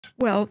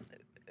Well,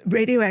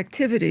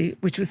 radioactivity,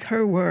 which was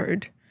her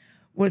word,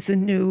 was a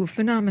new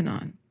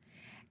phenomenon.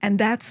 And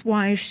that's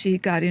why she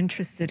got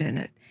interested in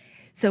it.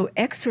 So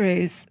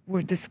X-rays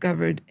were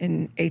discovered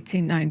in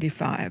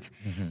 1895,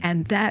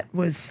 and that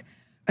was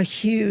a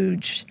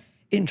huge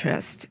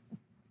interest.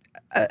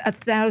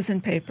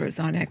 1,000 papers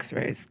on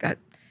X-rays got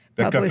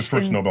That got the published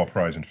first Nobel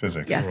Prize in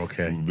physics. Yes.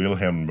 Okay.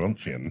 Wilhelm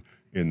Röntgen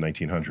in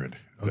 1900.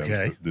 That was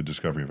Okay. the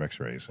discovery of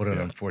X-rays. What an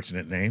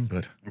unfortunate name,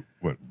 but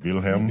What,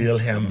 Wilhelm?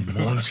 Wilhelm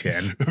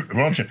Röntgen.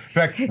 Röntgen. In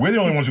fact, we're the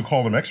only ones who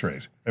call them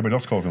X-rays. Everybody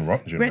else calls them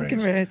Röntgen Röntgen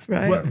rays. rays,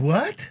 right?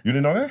 What? You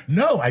didn't know that?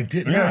 No, I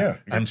did Yeah, not. yeah.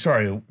 I'm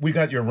sorry. We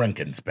got your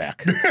Roentgens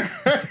back.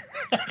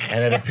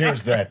 And it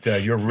appears that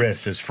your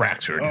wrist is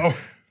fractured. Oh.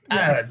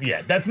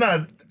 Yeah,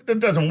 that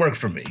doesn't work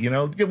for me. You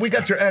know, we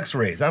got your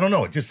X-rays. I don't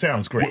know. It just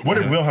sounds great. What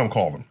did Wilhelm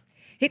call them?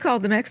 He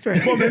called them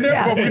X-rays. Well, then,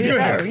 well, we're good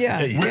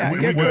yeah, here. yeah,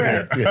 We- you're we're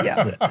correct. there.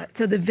 Yeah.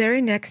 So the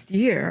very next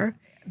year,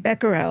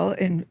 Becquerel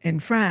in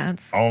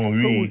France,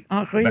 Henri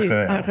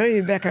Becquerel.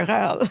 Henri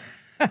Becquerel.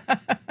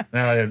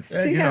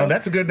 See you how know,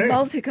 that's a good name.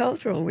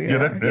 Multicultural we Yeah,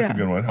 are. that's a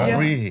good one. Yeah.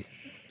 Henri.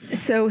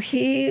 So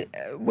he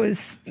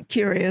was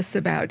curious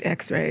about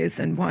X-rays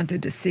and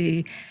wanted to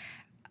see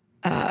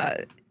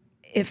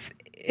if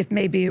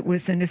maybe it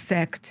was an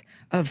effect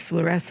of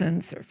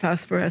fluorescence or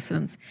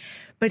phosphorescence.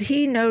 But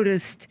he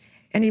noticed,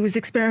 and he was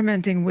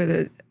experimenting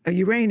with a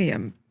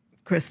uranium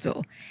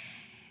crystal,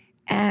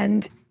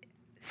 and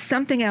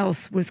something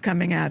else was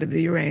coming out of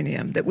the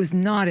uranium that was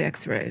not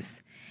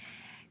X-rays.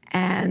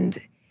 And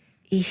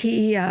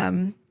he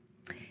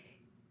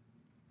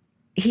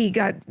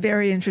got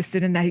very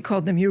interested in that. He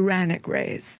called them uranic rays.